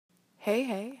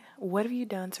Hey, what have you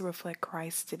done to reflect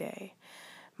Christ today?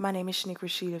 My name is Shanique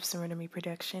Rashid of Surrender Me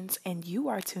Productions, and you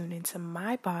are tuned into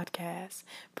my podcast,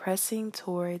 Pressing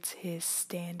Towards His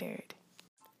Standard.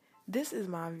 This is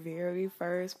my very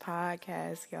first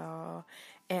podcast, y'all,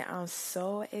 and I'm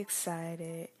so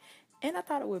excited. And I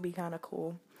thought it would be kind of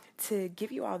cool to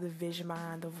give you all the vision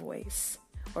behind the voice,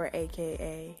 or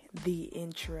AKA the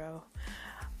intro.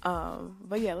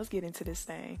 But yeah, let's get into this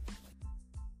thing.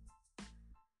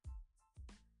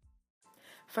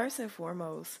 First and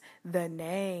foremost, the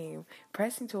name,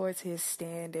 pressing towards his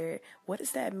standard. What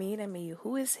does that mean to me?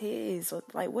 Who is his?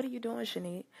 Like, what are you doing,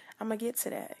 Shanique? I'm going to get to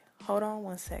that. Hold on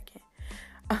one second.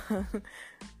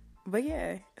 But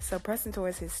yeah, so pressing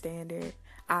towards his standard,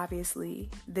 obviously,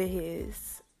 the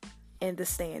his and the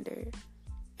standard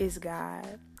is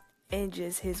God and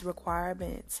just his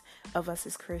requirements of us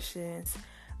as Christians.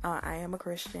 I am a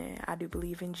Christian. I do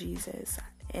believe in Jesus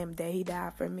and that he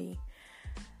died for me.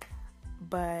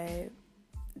 But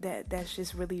that's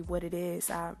just really what it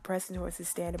is. I'm pressing towards his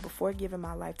standard before giving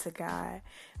my life to God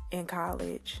in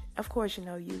college. Of course,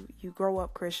 you grow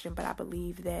up Christian, but I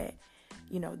believe that,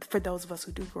 for those of us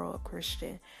who do grow up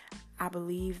Christian, I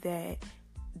believe that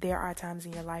there are times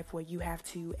in your life where you have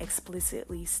to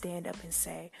explicitly stand up and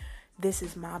say, this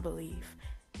is my belief,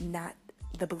 not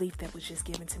the belief that was just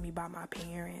given to me by my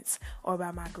parents or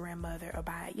by my grandmother or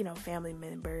by, family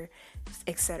member,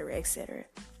 etc., etc.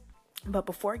 But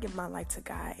before I gave my life to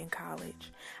God in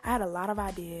college, I had a lot of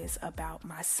ideas about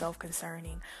myself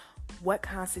concerning what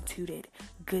constituted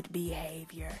good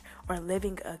behavior or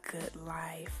living a good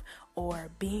life or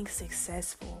being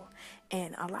successful.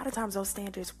 And a lot of times those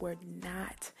standards were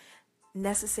not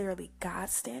necessarily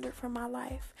God's standard for my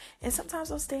life. And sometimes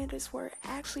those standards were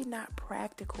actually not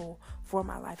practical for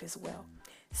my life as well.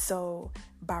 So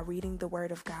by reading the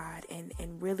Word of God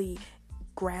and really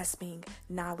grasping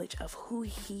knowledge of who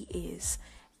he is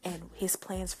and his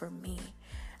plans for me,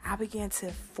 I began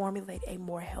to formulate a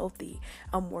more healthy,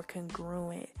 a more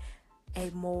congruent, a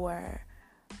more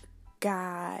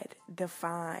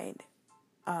God-defined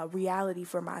reality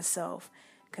for myself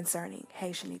concerning,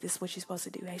 hey, Shanique, this is what you're supposed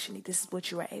to do. Hey, Shanique, this is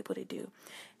what you are able to do.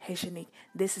 Hey, Shanique,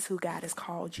 this is who God has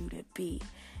called you to be.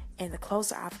 And the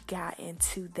closer I've gotten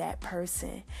to that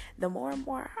person, the more and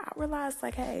more I realized,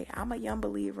 like, hey, I'm a young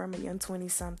believer. I'm a young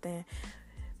 20-something.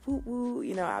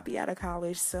 Woo, I'll be out of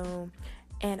college soon.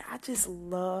 And I just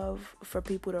love for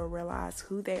people to realize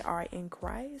who they are in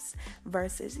Christ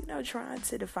versus, trying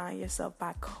to define yourself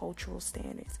by cultural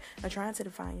standards or trying to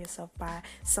define yourself by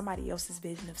somebody else's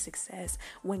vision of success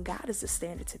when God is the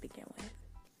standard to begin with.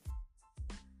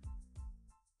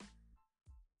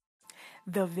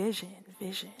 The vision.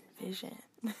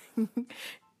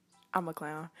 I'm a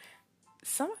clown.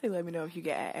 Somebody let me know if you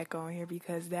get an echo on here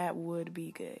because that would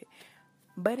be good.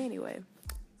 But anyway,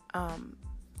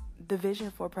 the vision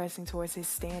for pressing towards his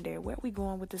standard. Where we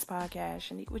going with this podcast,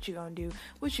 Shanique? What you gonna do?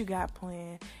 What you got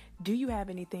planned? Do you have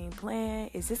anything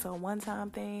planned? Is this a one-time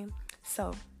thing?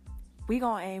 So, we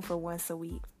gonna aim for once a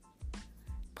week.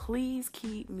 Please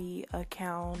keep me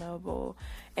accountable.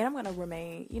 And I'm going to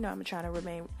remain, I'm trying to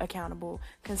remain accountable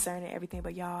concerning everything.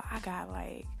 But y'all, I got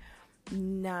like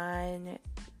 9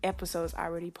 episodes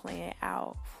already planned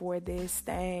out for this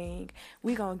thing.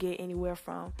 We going to get anywhere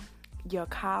from your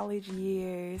college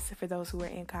years, for those who are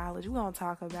in college. We're going to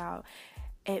talk about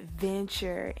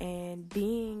adventure and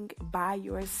being by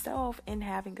yourself and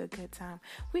having a good time.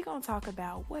 We're going to talk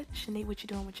about what you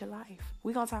doing with your life.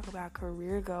 We're going to talk about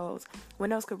career goals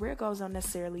when those career goals don't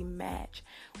necessarily match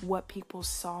what people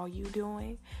saw you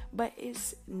doing, but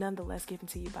it's nonetheless given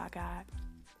to you by God.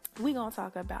 We're going to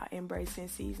talk about embracing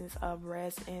seasons of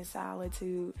rest and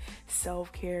solitude,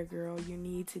 self-care, girl. You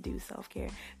need to do self-care.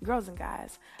 Girls and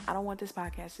guys, I don't want this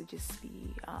podcast to just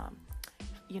be,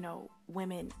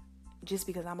 women. Just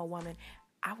because I'm a woman,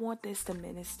 I want this to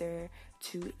minister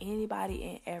to anybody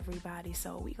and everybody.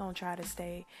 So we gonna try to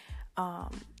stay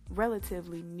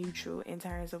relatively neutral in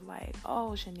terms of like,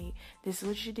 oh, Shanique, this is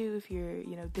what you do if you're,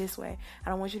 this way. I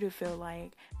don't want you to feel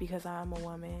like because I'm a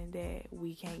woman that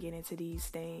we can't get into these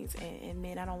things. And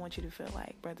men, I don't want you to feel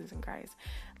like brothers in Christ,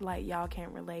 like y'all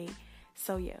can't relate.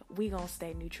 So yeah, we gonna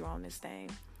stay neutral on this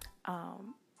thing.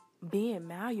 Being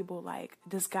malleable, like,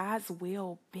 does God's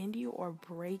will bend you or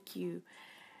break you?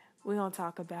 We're going to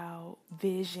talk about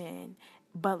vision,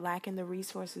 but lacking the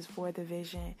resources for the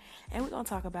vision. And we're going to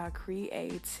talk about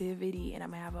creativity. And I'm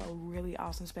going to have a really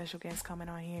awesome special guest coming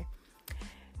on here.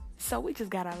 So we just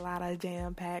got a lot of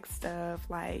jam-packed stuff.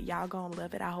 Like, y'all going to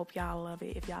love it. I hope y'all love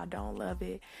it. If y'all don't love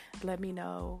it, let me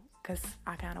know, because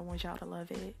I kind of want y'all to love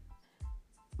it.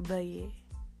 But yeah.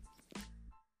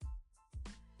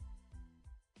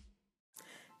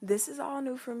 This is all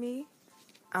new for me.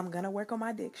 I'm going to work on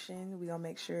my diction. We're going to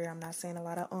make sure I'm not saying a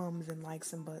lot of ums and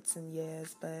likes and buts and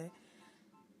yes, but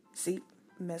see,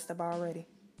 messed up already.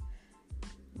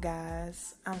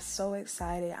 Guys, I'm so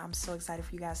excited. I'm so excited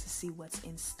for you guys to see what's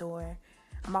in store.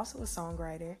 I'm also a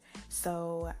songwriter,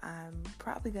 so I'm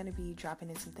probably going to be dropping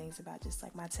in some things about just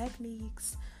like my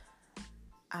techniques.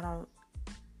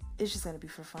 It's just going to be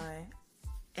for fun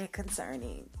and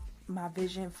concerning my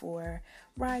vision for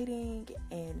writing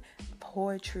and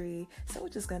poetry. So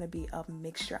it's just going to be a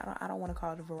mixture. I don't want to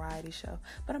call it a variety show,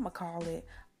 but I'm going to call it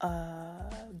a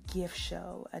gift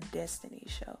show, a destiny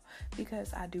show,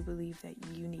 because I do believe that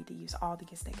you need to use all the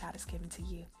gifts that God has given to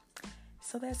you.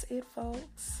 So that's it,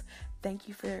 folks. Thank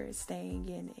you for staying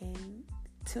in and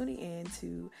tuning in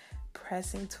to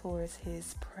Pressing Towards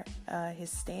His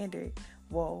Standard.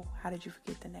 Whoa, how did you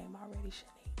forget the name already,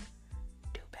 Shanique?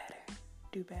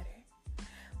 Do better.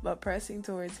 But Pressing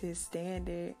Towards His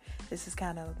Standard, this is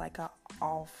kind of like a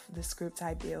off the script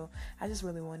type deal. I just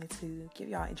really wanted to give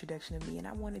y'all an introduction to me, and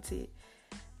I wanted it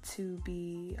to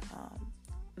be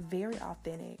very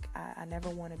authentic. I never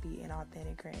want to be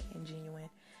inauthentic or ingenuine.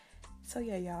 So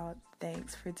yeah, y'all,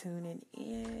 thanks for tuning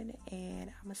in, and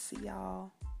I'm gonna see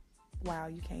y'all. Wow,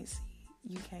 you can't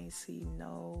see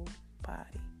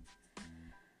nobody.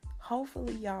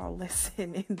 Hopefully y'all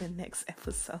listen in the next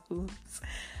episodes.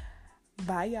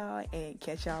 Bye y'all, and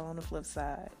catch y'all on the flip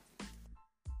side.